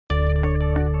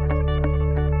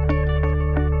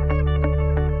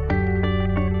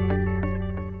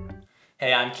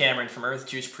Hey, I'm Cameron from Earth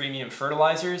Juice Premium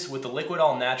Fertilizers with the Liquid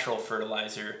All Natural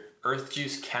Fertilizer, Earth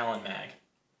Juice CalonMag.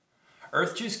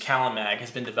 Earth Juice CalonMag has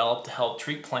been developed to help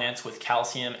treat plants with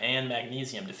calcium and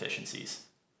magnesium deficiencies.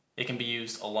 It can be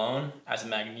used alone as a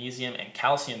magnesium and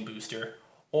calcium booster,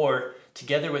 or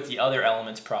together with the other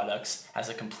Elements products as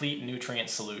a complete nutrient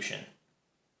solution.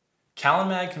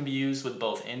 CalonMag can be used with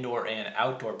both indoor and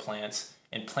outdoor plants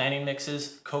in planting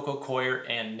mixes, coco coir,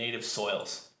 and native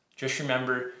soils. Just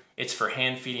remember, it's for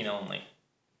hand feeding only.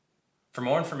 For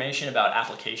more information about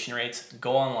application rates,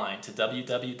 go online to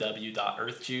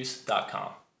www.earthjuice.com.